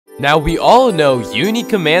Now, we all know you need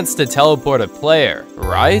commands to teleport a player,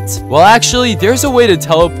 right? Well, actually, there's a way to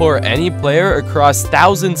teleport any player across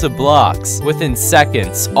thousands of blocks within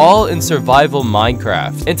seconds, all in survival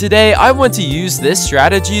Minecraft. And today, I want to use this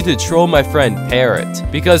strategy to troll my friend Parrot,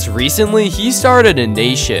 because recently he started a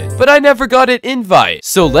nation, but I never got an invite.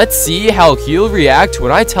 So let's see how he'll react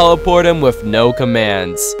when I teleport him with no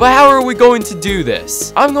commands. But how are we going to do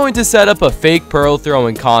this? I'm going to set up a fake pearl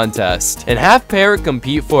throwing contest and have Parrot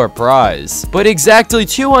compete for a prize. But exactly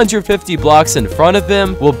 250 blocks in front of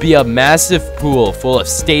him will be a massive pool full of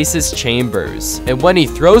stasis chambers. And when he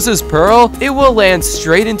throws his pearl, it will land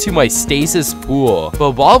straight into my stasis pool.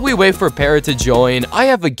 But while we wait for Parrot to join, I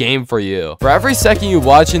have a game for you. For every second you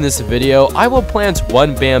watch in this video, I will plant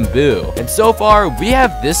one bamboo. And so far, we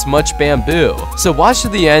have this much bamboo. So watch to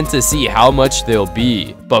the end to see how much there'll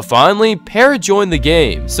be. But finally, Parrot joined the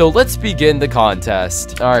game. So let's begin the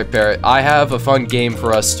contest. Alright, Parrot, I have a fun game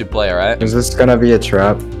for us to play, alright? Is this gonna be a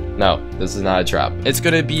trap? No, this is not a trap. It's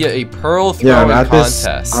gonna be a pearl throwing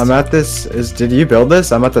contest. Did you build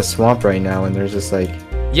this? I'm at the swamp right now and there's just like...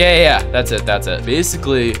 Yeah, that's it.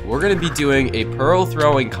 Basically, we're gonna be doing a pearl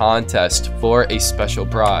throwing contest for a special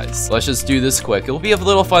prize. Let's just do this quick. It'll be a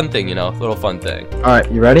little fun thing, you know, a little fun thing. Alright,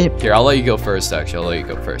 you ready? Here, I'll let you go first, actually. I'll let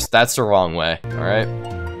you go first. That's the wrong way, alright?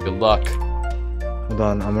 Good luck. Hold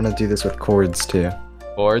on, I'm gonna do this with cords too.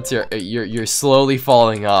 Cords? You're slowly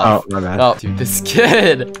falling off. Oh, my bad. Oh, dude, this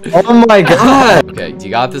kid. Oh my god! Okay, do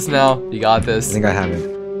you got this now? You got this? I think I have it.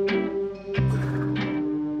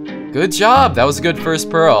 Good job. That was a good first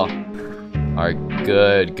pearl. Alright,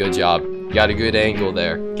 good job. You got a good angle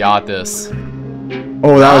there. Got this.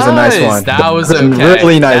 Oh, that was a nice one. That was a okay.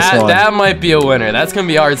 Really nice one. That might be a winner. That's gonna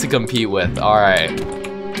be hard to compete with. Alright.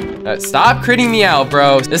 Stop critting me out,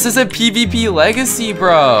 bro. This is a PvP legacy,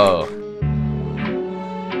 bro.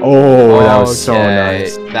 Oh, that was so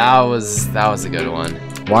nice. That was a good one.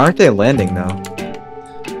 Why aren't they landing though?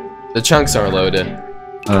 The chunks are loaded.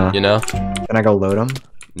 You know? Can I go load them?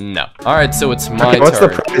 No. Alright, so it's my turn. What's the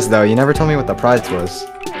prize though? You never told me what the prize was.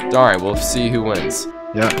 Alright, we'll see who wins.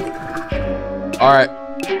 Yeah. Alright.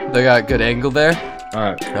 They got a good angle there.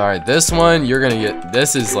 Alright, this one, you're gonna get...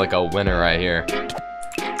 This is like a winner right here.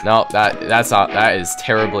 No, that is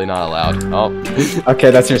terribly not allowed. Oh. Okay,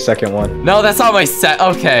 that's your second one. No, that's not my set.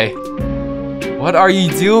 Okay. What are you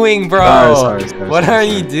doing, bro? Sorry, what are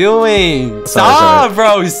you doing? Stop,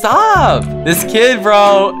 bro. Stop. This kid,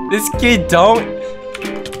 bro. This kid, don't.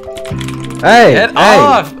 Hey. Get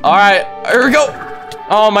off. All right. Here we go.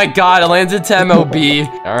 Oh, my God. I landed 10 MOB.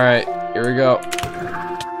 All right. Here we go.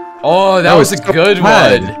 Oh, that was a good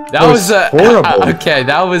one. That was horrible. Okay,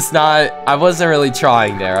 that was not... I wasn't really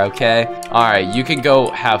trying there, okay? Alright, you can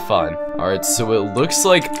go have fun. Alright, so it looks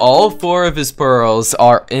like all 4 of his pearls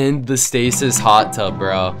are in the stasis hot tub,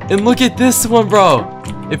 bro. And look at this one, bro.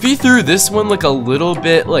 If he threw this one like a little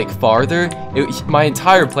bit like farther, my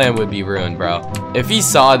entire plan would be ruined, bro. If he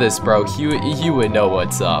saw this, bro, he would know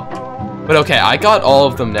what's up. But okay, I got all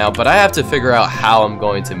of them now, but I have to figure out how I'm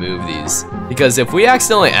going to move these. Because if we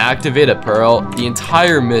accidentally activate a pearl, the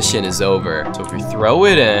entire mission is over. So if we throw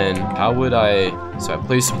it in, how would I... So I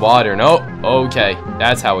place water. No, okay,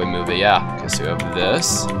 that's how we move it, yeah. Okay, so we have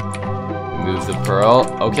this. Move the pearl.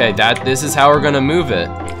 Okay, this is how we're gonna move it.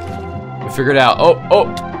 We figured it out.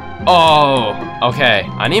 Oh, okay.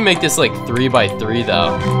 I need to make this like 3 by 3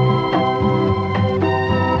 though.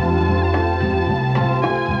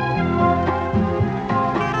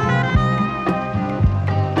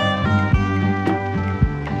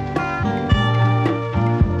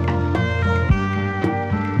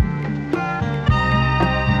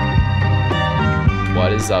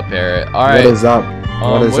 What is up, Parrot? All right. What is up?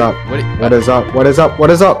 What is up? What is up? What is up? What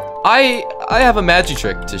is up? I have a magic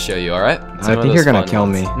trick to show you. All right. I think you're gonna kill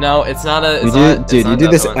me. No, it's not a. Dude, you do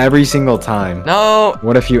this every single time. No.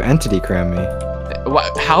 What if you entity cram me?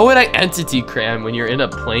 What? How would I entity cram when you're in a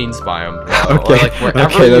plains biome, bro? Okay. Or like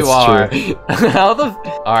wherever you are. True. How the?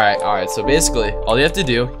 All right. So basically, all you have to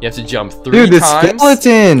do, you have to jump 3 times. Dude, the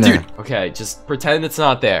skeleton. Dude. Okay, just pretend it's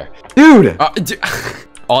not there. Dude.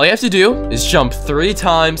 All you have to do is jump 3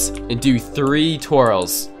 times and do 3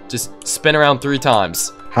 twirls. Just spin around 3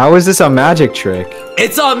 times. How is this a magic trick?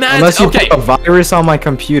 It's a magic. Unless you put a virus on my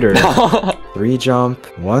computer. 3 jump,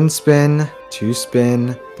 1 spin, 2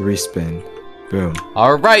 spin, 3 spin. Boom.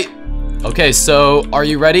 All right. Okay, so are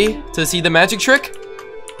you ready to see the magic trick?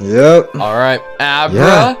 Yep. All right.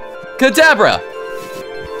 Abra, cadabra.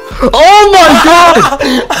 Oh my god!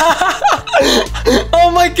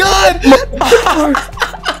 Oh my god!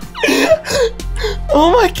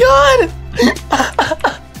 Oh my god!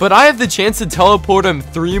 But I have the chance to teleport him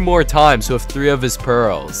 3 more times with 3 of his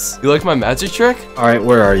pearls. You like my magic trick? All right,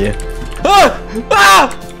 where are you? Ah!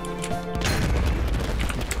 Ah!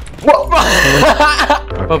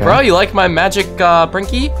 Okay. But bro, you like my magic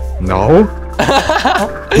Brinky? No.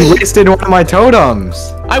 You wasted one of my totems.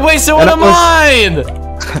 I wasted one of mine!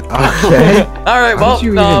 Okay. Alright, well, how did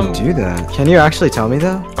you even do that? Can you actually tell me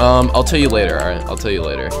though? I'll tell you later, alright? I'll tell you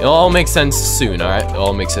later. It'll all make sense soon, alright? It'll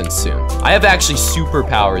all make sense soon. I have actually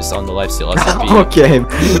superpowers on the Lifesteal S2. Okay,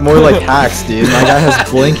 more like hacks, dude. My guy has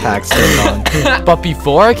blink hacks turned on. But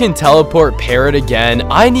before I can teleport Parrot again,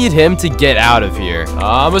 I need him to get out of here.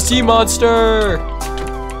 I'm a sea monster!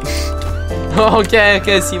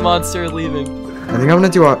 Okay, sea monster leaving. I think I'm gonna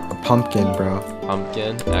do a pumpkin, bro.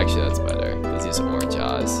 Pumpkin? Actually, that's better, because he's orange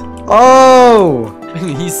eyes. Oh!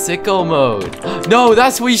 He's sicko mode. No,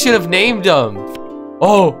 that's what you should have named him.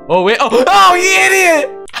 Oh, wait. Oh, you idiot!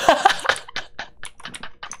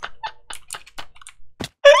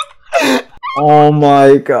 Oh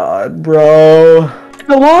my god, bro. He's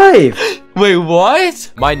alive! Wait, what?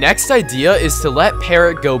 My next idea is to let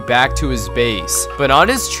Parrot go back to his base. But on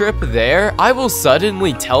his trip there, I will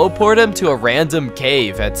suddenly teleport him to a random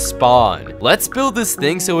cave at spawn. Let's build this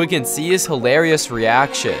thing so we can see his hilarious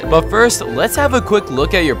reaction. But first, let's have a quick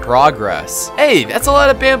look at your progress. Hey, that's a lot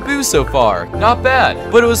of bamboo so far. Not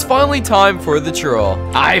bad. But it was finally time for the troll.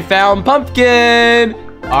 I found Pumpkin!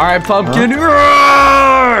 Alright, Pumpkin.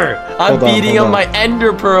 Roar! I'm feeding him my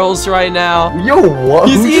ender pearls right now. Yo, what?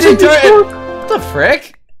 He's eating dirt. What the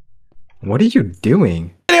frick? What are you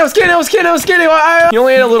doing? I was kidding. You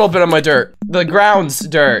only ate a little bit of my dirt. The ground's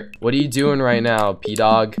dirt. What are you doing right now,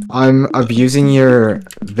 P-Dog? I'm abusing your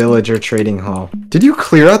villager trading hall. Did you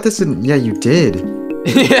clear out this? Yeah, you did.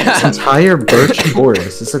 Yeah. This entire birch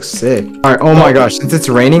forest. This looks sick. Alright, oh my gosh. Since it's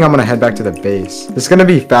raining, I'm gonna head back to the base. This is gonna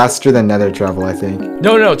be faster than nether travel, I think.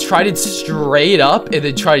 No. Tried it straight up and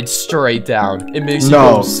then tried straight down. It makes you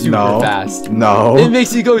go super fast. No. It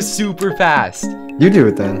makes you go super fast. You do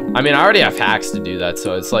it then. I mean, I already have hacks to do that,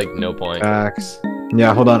 so it's like no point. Hacks.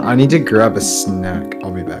 Yeah, hold on. I need to grab a snack.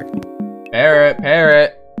 I'll be back.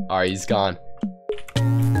 Parrot. Alright, he's gone.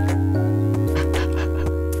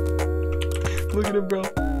 Look at him, bro.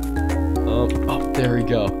 Oh, there we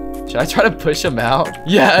go. Should I try to push him out?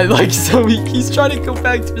 Yeah, like, so he's trying to go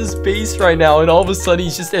back to his base right now, and all of a sudden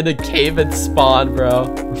he's just in a cave at spawn, bro.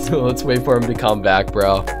 So let's wait for him to come back,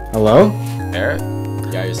 bro. Hello? Parrot, you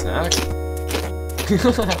got your snack?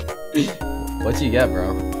 What'd you get,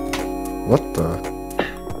 bro? What the?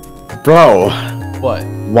 Bro. What?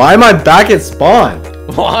 Why am I back at spawn?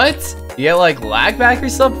 What? You get, like, lag back or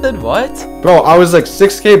something? What? Bro, I was like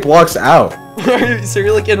 6k blocks out. So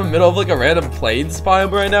you're like in the middle of like a random plane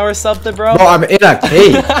spawn right now or something, bro? Bro, I'm in a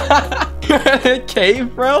cave. You're in a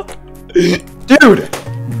cave, bro? Dude,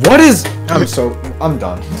 what is... I'm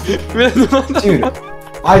done. Dude,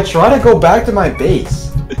 I try to go back to my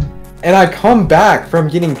base. And I come back from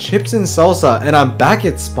getting chips and salsa and I'm back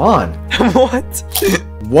at spawn. What?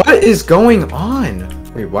 What is going on?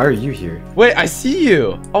 Wait, why are you here? Wait, I see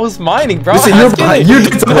you. I was mining, bro. Listen, you're behind. You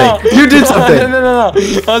did something. No. You did something. No.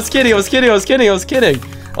 I was kidding. Ah! I was kidding.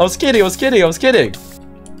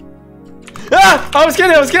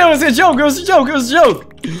 It was a joke. It was a joke. No.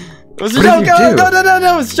 It was a joke. No.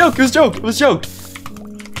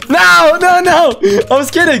 I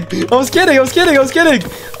was kidding.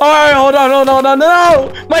 Alright, hold on.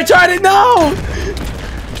 No. My trident, no.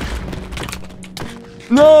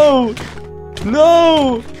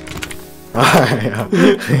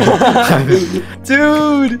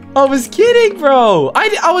 Dude, I was kidding, bro.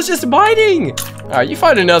 I was just mining. Alright, you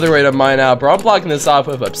find another way to mine out, bro. I'm blocking this off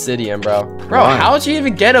with obsidian, bro. Bro, how'd you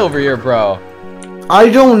even get over here, bro? I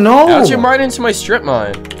don't know. How'd you mine into my strip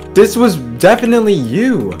mine? This was definitely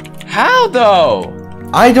you. How, though?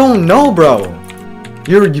 I don't know, bro.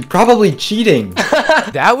 You're probably cheating.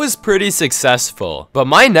 That was pretty successful, but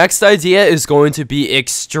my next idea is going to be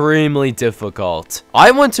extremely difficult. I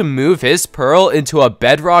want to move his pearl into a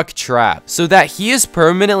bedrock trap so that he is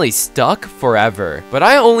permanently stuck forever. But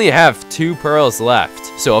I only have 2 pearls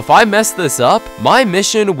left, so if I mess this up, my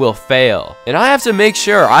mission will fail. And I have to make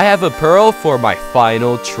sure I have a pearl for my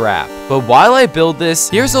final trap. But while I build this,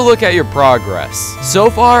 here's a look at your progress. So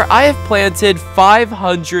far, I have planted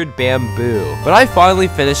 500 bamboo, but I finally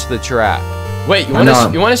finished the trap. Wait, you want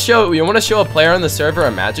to show a player on the server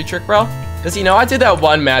a magic trick, bro? Because you know I did that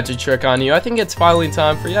one magic trick on you. I think it's finally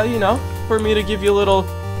time for for me to give you a little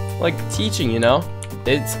like teaching.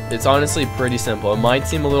 It's honestly pretty simple. It might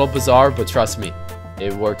seem a little bizarre, but trust me,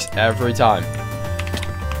 it works every time.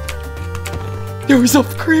 There was a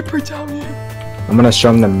creeper down here. I'm gonna show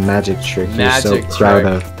him the magic trick. Magic He's so proud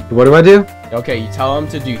trick. of. What do I do? Okay, you tell him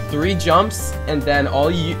to do 3 jumps, and then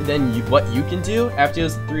what you can do after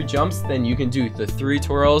those 3 jumps, then you can do the 3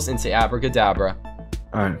 twirls and say abracadabra.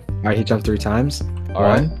 Alright, he jumped 3 times. All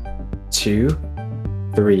right. 1, 2,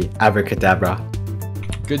 3. Abracadabra.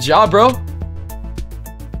 Good job, bro.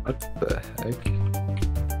 What the heck?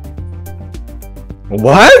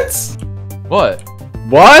 What? What?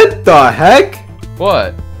 What the heck?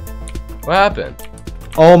 What? What happened?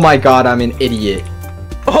 Oh my god, I'm an idiot.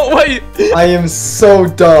 Oh, wait. I am so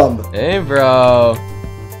dumb. Hey, bro.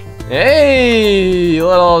 Hey,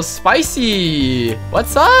 little spicy.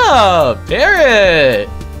 What's up, Parrot?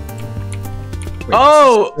 Wait,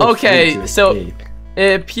 Oh, so okay, free to so- escape.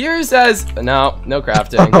 It appears as no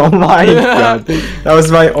crafting. Oh my god, that was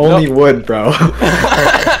my only wood, bro.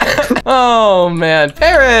 Oh man,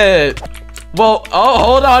 Parrot. Well, oh,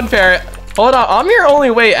 hold on, Parrot. Hold on, I'm your only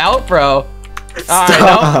way out, bro.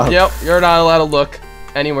 Stop. Nope, yep, you're not allowed to look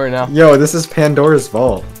anywhere now. Yo, this is Pandora's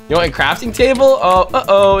vault. You want a crafting table? Oh,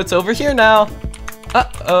 uh-oh, it's over here now.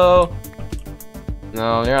 Uh-oh.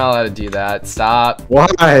 No, you're not allowed to do that. Stop.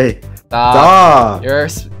 Why? Stop. Stop. You're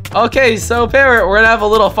okay, so Parrot, we're gonna have a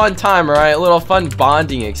little fun time, alright? A little fun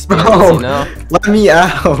bonding experience, Bro, you know? let me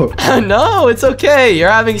out. No, it's okay. You're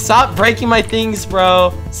having stop breaking my things,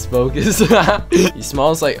 bro. Spocus. He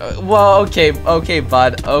smells like well, okay,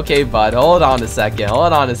 bud. Okay, bud. Hold on a second.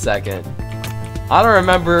 I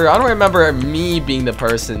don't remember me being the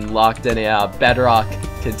person locked in a bedrock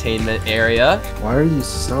containment area. Why are you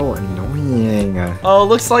so annoying? Oh,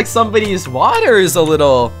 looks like somebody's water is a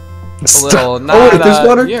little Stop. not Oh, wait, there's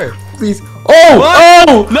water? here. Please.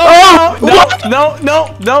 Oh! What? Oh!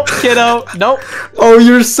 No, kiddo. Nope. Oh,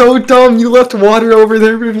 you're so dumb. You left water over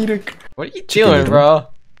there for me to... What are you doing, bro?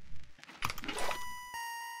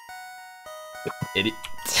 Idiot.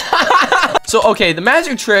 So, okay, the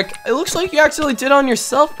magic trick, it looks like you actually did on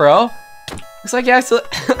yourself, bro. Looks like you actually...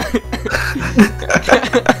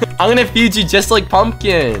 I'm gonna feed you just like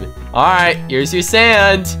Pumpkin. Alright, here's your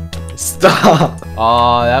sand. Stop.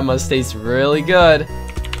 Oh, that must taste really good.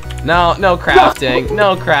 No crafting.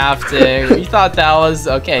 No crafting. You thought that was...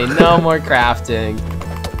 Okay, no more crafting.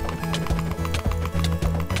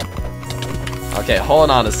 Okay, hold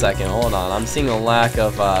on a second. Hold on. I'm seeing a lack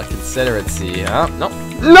of consideracy. Nope.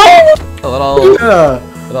 No! A little... Yeah.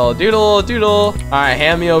 Little doodle. Alright,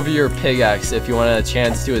 hand me over your pickaxe if you want a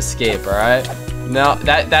chance to escape, alright? No,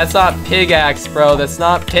 that's not pickaxe, bro. That's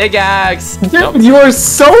not pickaxe. Nope. You are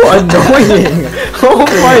so annoying. Oh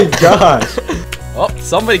my gosh. Oh,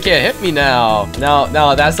 somebody can't hit me now. No,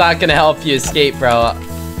 that's not gonna help you escape, bro.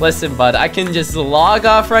 Listen, bud, I can just log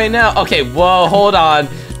off right now. Okay, whoa, hold on.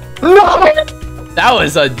 No! That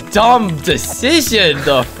was a dumb decision,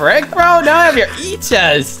 the frick, bro? Now I have your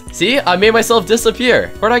E-chest. See, I made myself disappear.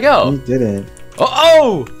 Where'd I go? You didn't.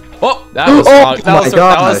 Oh, that was wrong.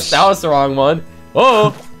 That was the wrong one.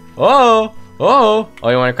 Oh,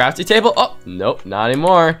 you want a crafty table? Oh, nope, not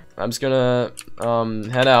anymore. I'm just gonna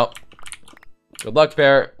head out. Good luck,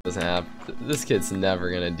 Parrot. Doesn't have. This kid's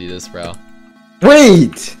never gonna do this, bro.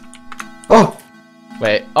 Wait. Oh.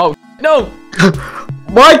 Wait. Oh no.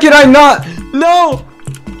 Why can I not? No.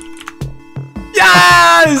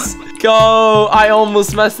 Yes. Go. I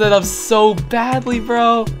almost messed that up so badly,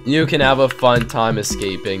 bro. You can have a fun time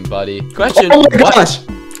escaping, buddy. Question. Oh my gosh.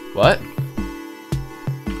 What?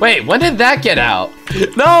 Wait, when did that get out?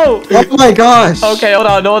 No! Oh my gosh. Okay, hold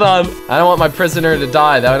on. I don't want my prisoner to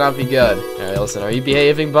die. That would not be good. Alright, listen. Are you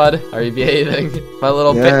behaving, bud? Are you behaving? My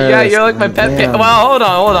little pet. Yeah, you're like my pet. Well, hold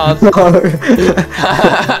on.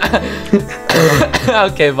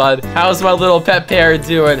 Okay, bud. How's my little pet parrot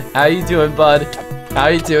doing? How you doing, bud? How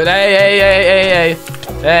you doing? Hey.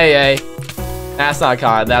 That's not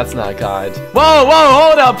kind. Whoa,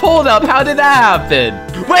 hold up. How did that happen?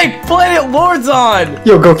 Wait, Planet Lord's on.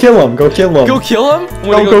 Yo, go kill him. Go Go kill him?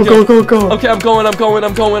 Go. Okay, I'm going.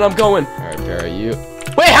 Alright, Parrot, you.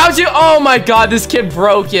 Wait, how'd you? Oh my god, this kid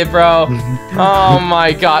broke it, bro. Oh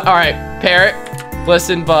my god. Alright, Parrot,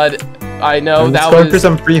 listen, bud. I know I'm that going was. for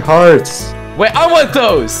some free hearts. Wait, I want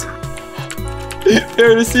those.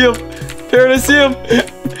 Parrot, to see him.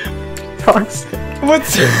 Toxic.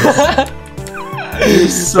 What's You're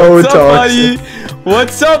so toxic.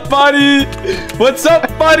 What's up, buddy?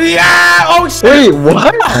 Ah! Oh shit! Wait,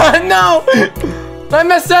 what? No! I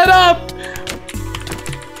messed that up!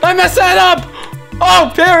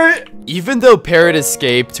 Oh, Parrot! even though Parrot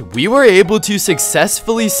escaped, we were able to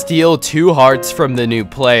successfully steal 2 hearts from the new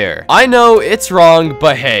player. I know it's wrong,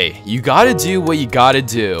 but hey, you gotta do what you gotta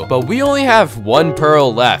do. But we only have 1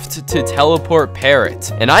 pearl left to teleport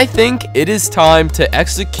Parrot, and I think it is time to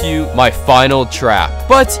execute my final trap.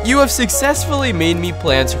 But you have successfully made me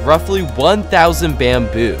plant roughly 1,000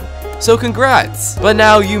 bamboo. So congrats! But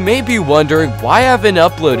now you may be wondering why I haven't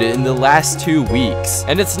uploaded in the last 2 weeks.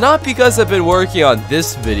 And it's not because I've been working on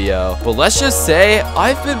this video, but let's just say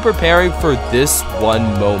I've been preparing for this one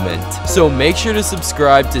moment. So make sure to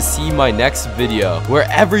subscribe to see my next video where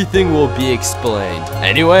everything will be explained.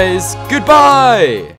 Anyways, goodbye!